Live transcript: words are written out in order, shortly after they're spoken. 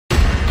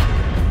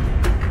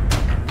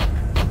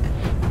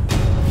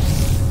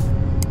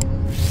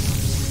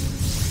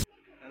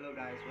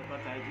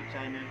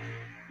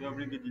You're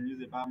bringing the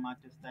news about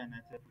Manchester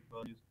United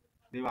football news.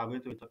 Today we are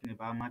going to be talking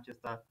about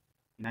Manchester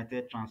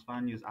United transfer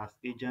news as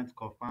agents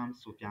confirm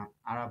Sofyan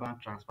Amrabat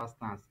transfer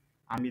stance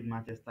amid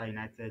Manchester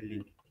United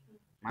link.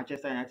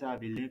 Manchester United have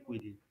been linked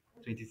with the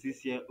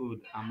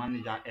 26-year-old and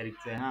manager Eric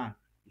Ten Hag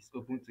is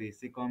open to a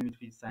second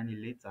midfield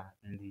signing later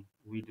in the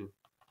window.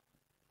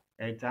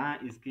 Eric Ten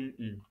Hag is keen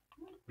in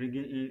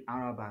bringing in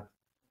Amrabat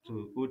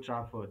to Old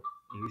Trafford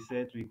in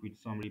recent week, with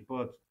some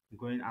reports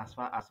going as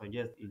far as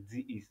suggest a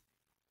deal is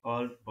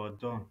all but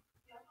done.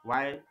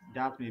 While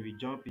that may be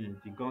jumping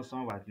the gun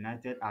somewhat,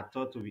 United are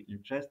thought to be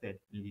interested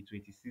in the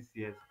 26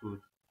 years old.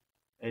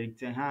 Eric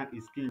Ten Hag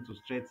is keen to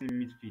strengthen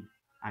midfield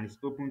and is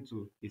open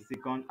to a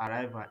second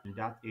arrival in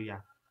that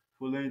area,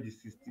 following the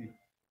 60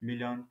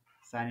 million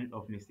signing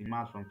of Mason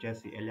Mount from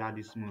Chelsea earlier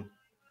this month.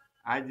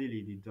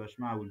 Ideally, the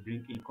Dutchman will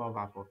bring in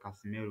cover for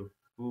Casemiro,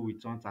 who will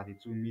turn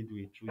 32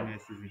 midway through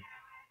next season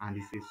and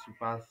is a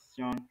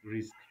supersession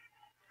risk.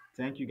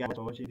 Thank you guys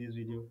for watching this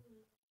video.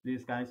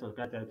 Please kindly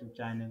subscribe to our YouTube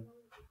channel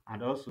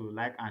and also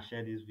like and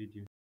share this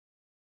video.